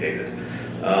them educated.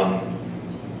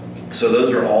 So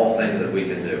those are all things that we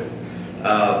can do.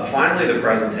 Finally, the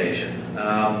presentation.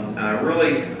 And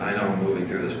I know I'm moving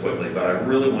through this quickly, but I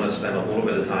really want to spend a little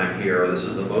bit of time here. This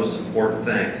is the most important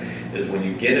thing, is when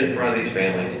you get in front of these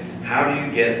families, how do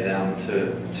you get them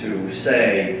to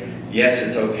say, yes,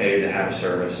 it's okay to have a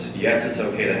service, yes, it's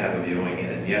okay to have a viewing,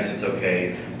 and yes, it's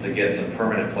okay to get some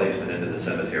permanent placement into the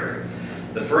cemetery.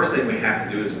 The first thing we have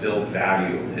to do is build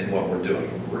value in what we're doing.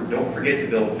 Don't forget to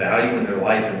build value in their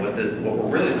life and what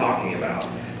we're really talking about.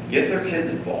 Get their kids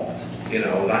involved. I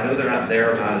know they're not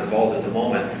involved at the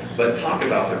moment, but talk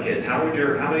about their kids. How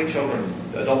many children,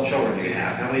 adult children do you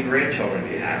have? How many grandchildren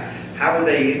do you have? How would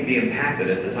they be impacted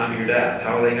at the time of your death?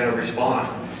 How are they going to respond?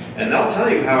 And they'll tell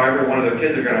you how every one of their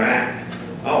kids are going to act.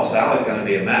 Oh, Sally's going to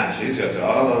be a mess. She's going to say,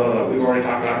 oh, no, we've already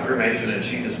talked about cremation, and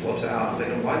she just flips out. I'm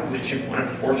thinking, why would you want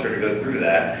to force her to go through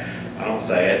that? I don't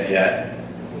say it yet,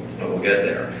 but we'll get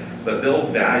there. But build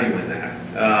value in that.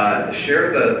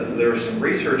 There's some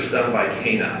research done by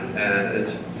Cana, and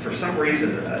it's, for some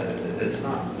reason, it's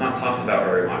not talked about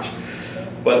very much.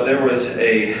 But there was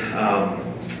a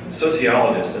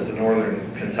sociologist at the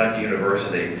Northern Kentucky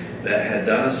University that had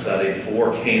done a study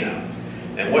for Cana.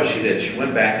 And what she did, she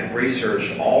went back and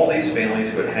researched all these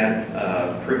families who had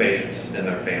cremations in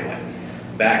their family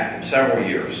back several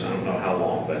years. I don't know how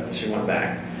long, but she went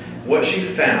back. What she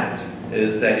found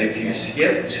is that if you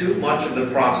skip too much of the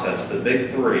process, the big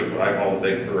three, what I call the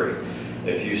big three,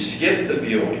 if you skip the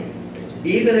viewing,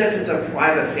 even if it's a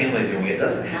private family viewing, it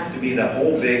doesn't have to be the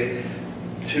whole big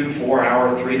 2, 4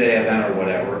 hour, 3-day event or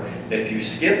whatever. If you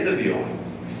skip the viewing,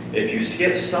 if you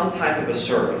skip some type of a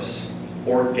service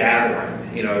or gathering,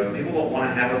 people don't want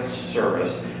to have a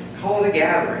service, call it a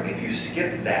gathering. If you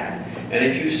skip that, and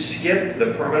if you skip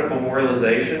the permanent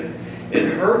memorialization,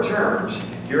 in her terms,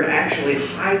 you're actually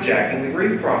hijacking the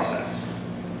grief process.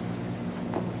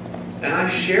 And I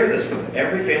share this with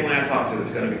every family I talk to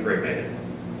that's going to be cremated.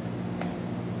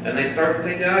 And they start to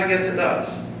think, yeah, I guess it does.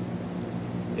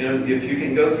 If you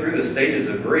can go through the stages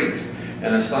of grief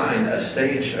and assign a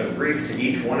stage of grief to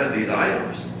each one of these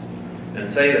items, and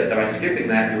say that by skipping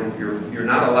that, you're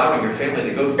not allowing your family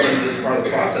to go through this part of the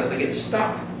process, they get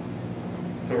stuck.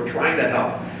 So we're trying to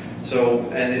help.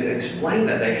 And explain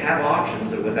that they have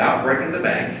options that without breaking the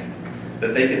bank,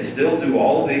 that they can still do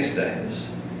all of these things,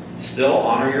 still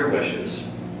honor your wishes,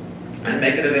 and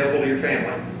make it available to your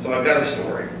family. So I've got a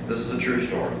story. This is a true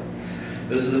story.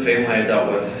 This is a family I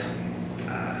dealt with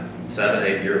 7,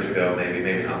 8 years ago,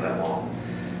 maybe not that long.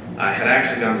 I had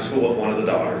actually gone to school with one of the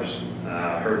daughters.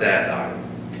 Her dad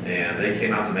died, and they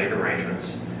came out to make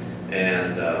arrangements.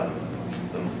 And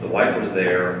the wife was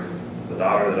there, the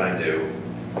daughter that I knew,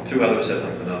 2 other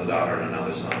siblings, another daughter and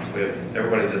another son. So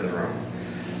everybody's in the room.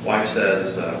 Wife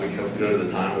says, we go to the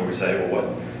time where we say, well,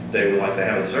 what day would we like to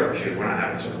have a service? She goes, we're not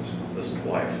having a service. This is the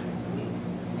wife.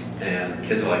 And the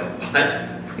kids are like,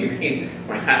 what? What do you mean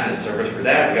we're not having a service for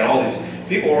Dad? We got all these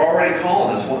people who are already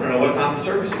calling us, wanting to know what time the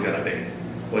service is going to be,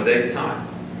 what day and time.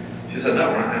 She said, no,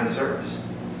 we're not having a service.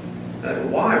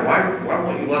 Why? Why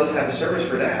won't you let us have a service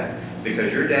for Dad?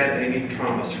 Because your dad made me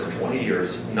promise for 20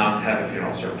 years not to have a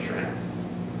funeral service for him.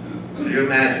 So you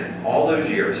imagine, all those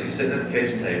years, he's sitting at the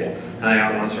kitchen table, honey, I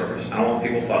don't want a service. I don't want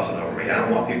people fussing over me. I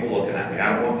don't want people looking at me.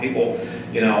 I don't want people,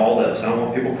 all this. I don't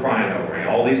want people crying over me.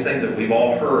 All these things that we've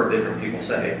all heard different people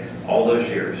say all those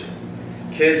years.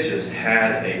 Kids just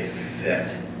had a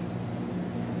fit.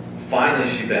 Finally,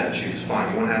 she bent. She was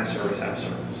fine. You want to have a service? Have a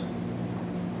service.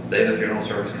 The day the funeral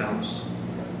service comes,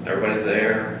 everybody's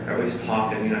there. Everybody's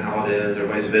talking. You know how it is.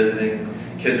 Everybody's visiting.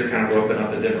 Kids are kind of roping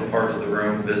up in different parts of the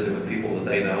room, visiting with people that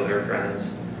they know, their friends,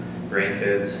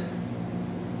 grandkids.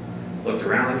 Looked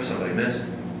around, there was somebody missing.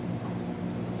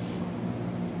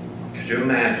 Could you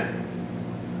imagine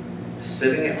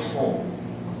sitting at home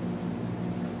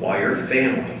while your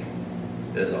family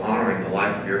is honoring the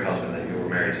life of your husband that you were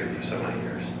married to for so many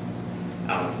years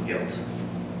out of guilt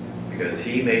because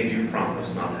he made you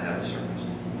promise not to have a service?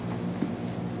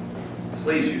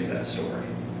 please use that story.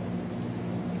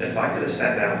 If I could have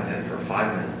sat down with him for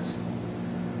 5 minutes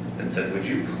and said, would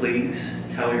you please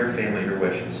tell your family your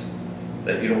wishes,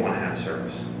 that you don't want to have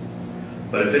service?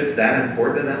 But if it's that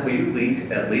important to them, will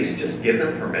you at least just give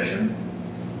them permission?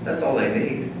 That's all they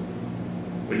need.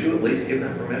 Would you at least give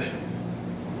them permission?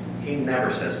 He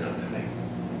never says no to me.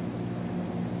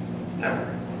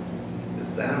 Ever.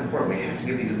 It's that important. We have to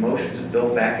get these emotions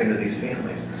built back into these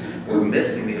families. We're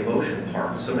missing the emotion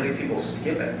part. So many people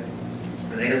skip it.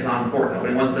 I think it's not important.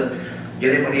 Nobody wants to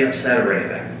get anybody upset or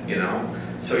anything, you know?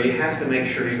 So you have to make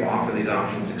sure you offer these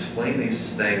options, explain these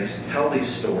things, tell these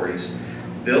stories,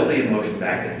 build the emotion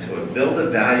back into it, build the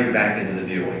value back into the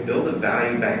viewing, build the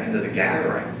value back into the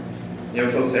gathering. You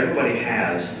know, folks, everybody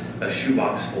has a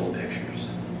shoebox full of pictures.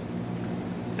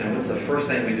 And what's the first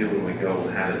thing we do when we go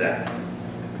have a death?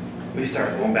 We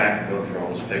start going back and going through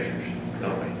all those pictures,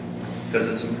 don't we? Because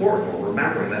it's important. We're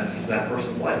remembering that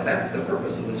person's life. That's the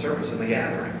purpose of the service and the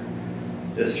gathering,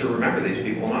 is to remember these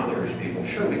people and honor these people.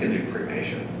 Sure, we can do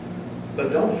cremation,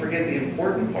 but don't forget the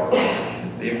important part.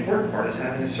 The important part is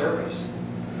having a service.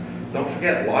 Don't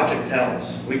forget, logic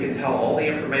tells. We can tell all the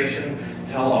information,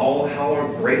 tell all how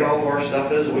great all of our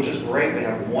stuff is, which is great. We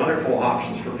have wonderful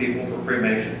options for people for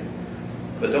cremation.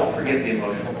 But don't forget the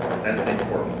emotional part. That's the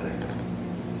important thing.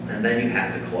 And then you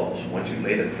have to close. Once you've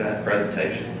made that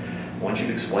presentation, once you've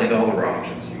explained all their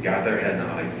options, you got their head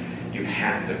nodding, you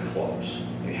have to close.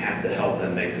 You have to help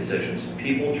them make decisions.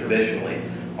 People traditionally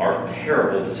are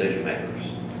terrible decision makers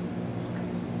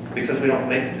because we don't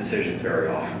make decisions very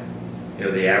often. You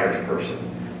know, the average person,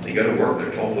 they go to work,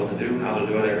 they're told what to do, how to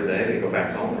do it every day. They go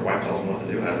back home, their wife tells them what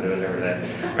to do, how to do it every day.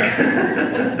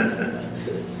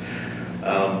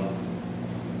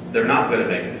 They're not good at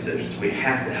making decisions. We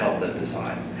have to help them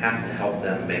decide, have to help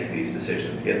them make these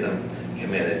decisions, get them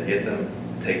committed, get them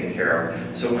taken care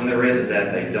of. So when there is a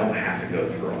death, they don't have to go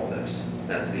through all this.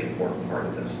 That's the important part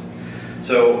of this.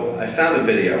 So I found a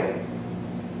video.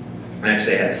 I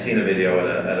actually had seen a video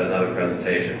at another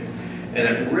presentation. And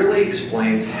it really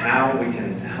explains how we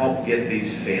can help get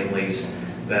these families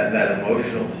that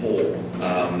emotional pull.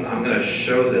 I'm going to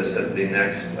show this at the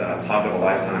next Talk of a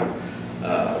Lifetime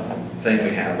thing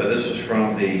we have, but this was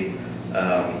from the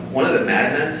one of the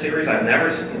Mad Men series. I've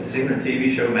never seen the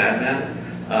TV show Mad Men,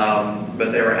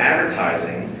 but they were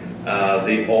advertising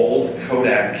the old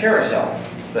Kodak carousel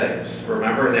things.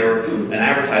 Remember, they were an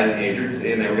advertising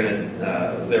agency, and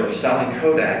they were selling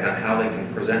Kodak on how they can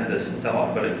present this and sell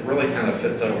it. But it really kind of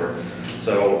fits over.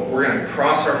 So we're going to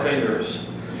cross our fingers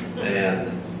and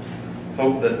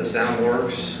hope that the sound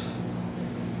works.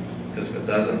 Because if it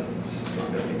doesn't, it's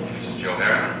not going to be much. This is Joe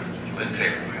Harriman. Lynn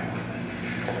Taylor.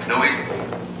 No equal.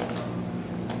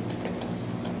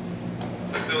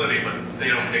 Facility, but they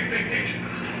don't take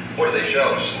vacations. What do they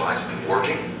show? Slides been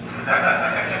working?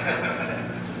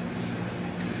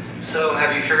 So,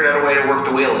 have you figured out a way to work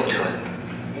the wheel into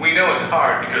it? We know it's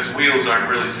hard because wheels aren't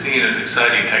really seen as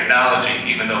exciting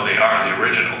technology, even though they are the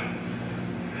original.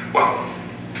 Well,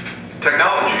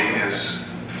 technology is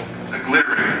a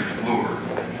glittering lure.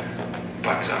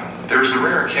 But there's the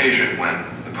rare occasion when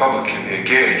the public can be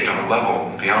engaged on a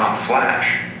level beyond flash.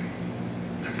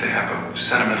 If they have a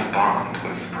sentimental bond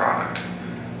with the product.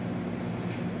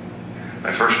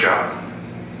 My first job,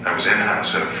 I was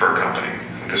in-house at a fur company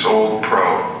with this old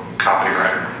pro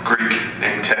copywriter, Greek,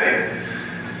 named Teddy.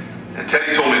 And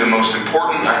Teddy told me the most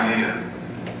important idea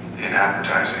in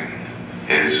advertising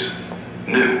is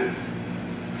new.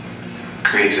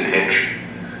 Creates an itch.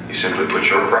 You simply put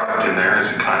your product in there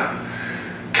as a kind of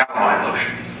calamine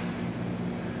lotion.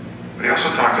 But he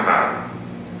also talked about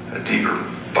a deeper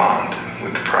bond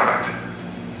with the product.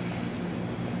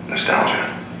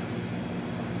 Nostalgia.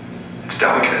 It's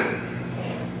delicate,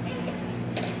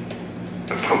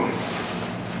 but potent.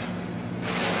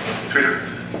 Sweeter.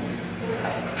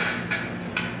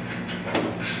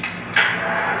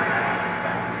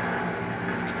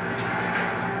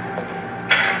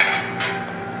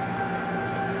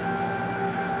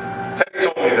 Teddy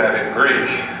told me that in Greek,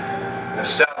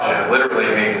 nostalgia literally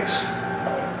means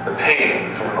the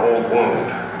pain from an old wound.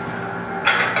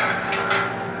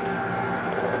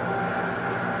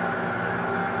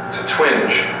 It's a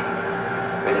twinge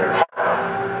in your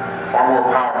heart, far more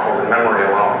powerful than memory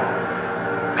alone.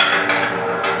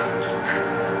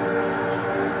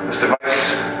 This device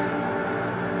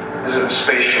isn't a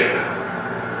spaceship.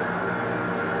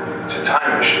 It's a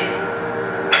time machine.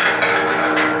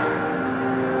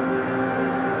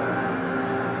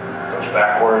 It goes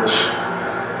backwards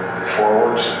and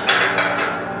forwards.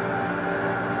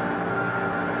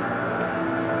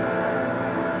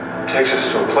 It takes us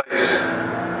to a place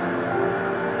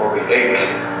where we ache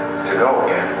to to go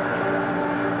again.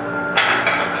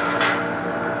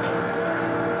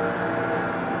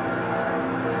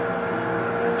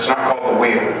 It's not called the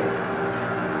wheel.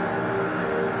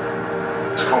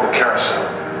 It's called the carousel.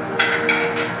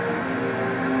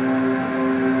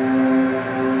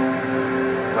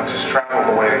 Let's us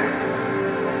travel the way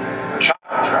a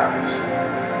child travels.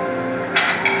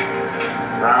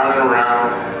 Round and around,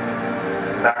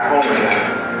 back home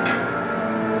again.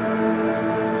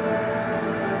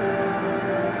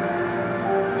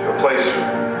 To a place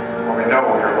where we know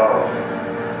we are loved.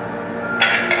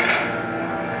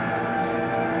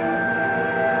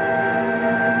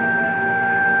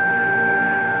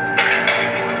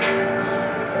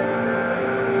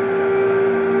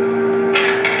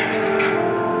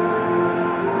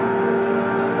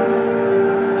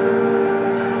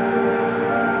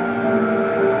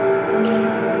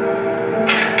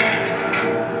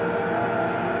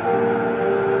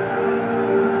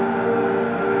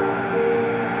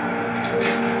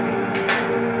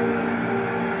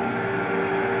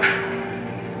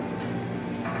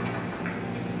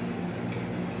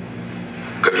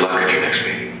 Good luck at your next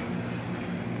meeting.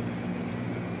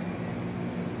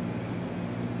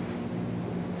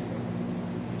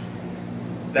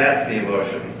 That's the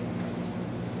emotion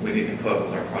we need to put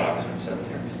with our products from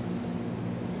cemeteries.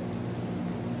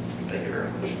 Thank you very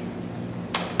much.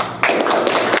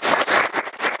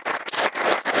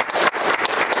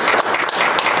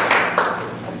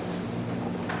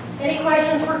 Any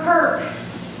questions for Kirk?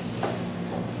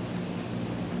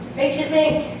 Makes you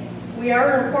think. We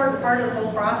are an important part of the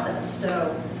whole process,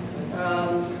 so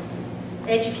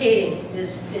educating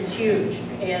is huge.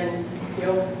 And, you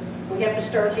know, we have to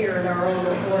start here in our own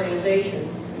organization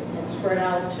and spread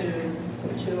out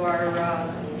to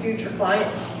our future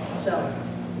clients. So,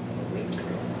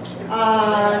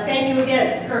 thank you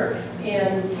again, Kirk.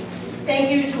 And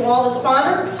thank you to all the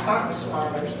sponsors.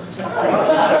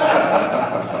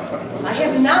 I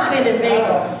have not been in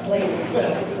Vegas lately,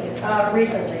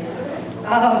 recently.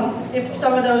 If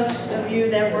some of those of you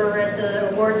that were at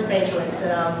the awards banquet,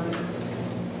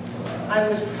 I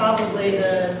was probably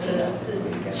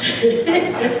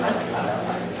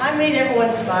I made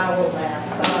everyone smile and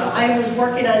laugh. I was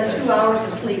working on 2 hours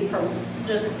of sleep from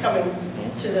just coming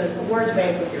to the awards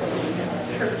banquet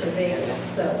trip to Vegas.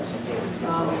 So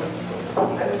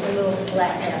I was a little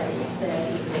slap happy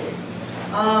that evening.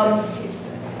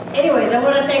 Anyways, I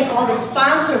want to thank all the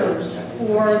sponsors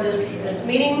for this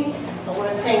meeting. I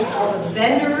want to thank all the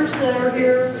vendors that are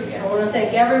here. I want to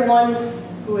thank everyone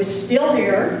who is still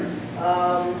here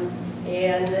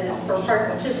and for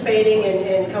participating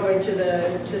and coming to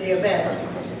the event.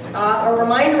 A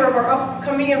reminder of our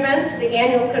upcoming events: the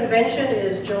annual convention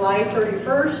is July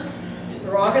 31st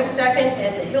through August 2nd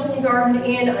at the Hilton Garden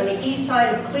Inn on the east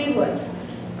side of Cleveland.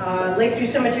 Lakeview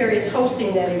Cemetery is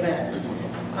hosting that event.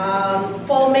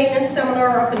 Fall maintenance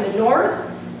seminar up in the north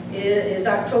is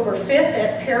October 5th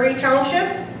at Perry Township.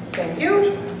 Thank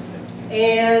you.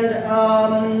 And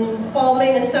fall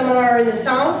maintenance seminar in the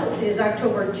south is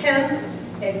October 10th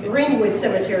at Greenwood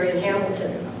Cemetery in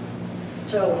Hamilton.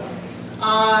 So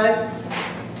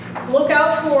look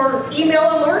out for email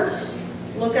alerts.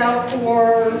 Look out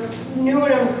for new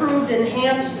and improved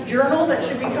enhanced journal that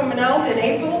should be coming out in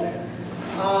April.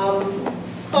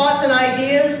 Thoughts and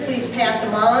ideas, please pass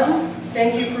them on.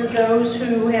 Thank you for those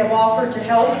who have offered to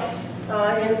help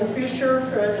in the future,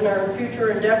 in our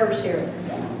future endeavors here.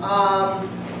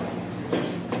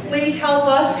 Please help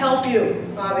us help you,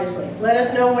 obviously. Let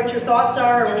us know what your thoughts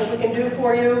are and what we can do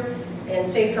for you, and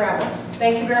safe travels.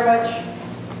 Thank you very much.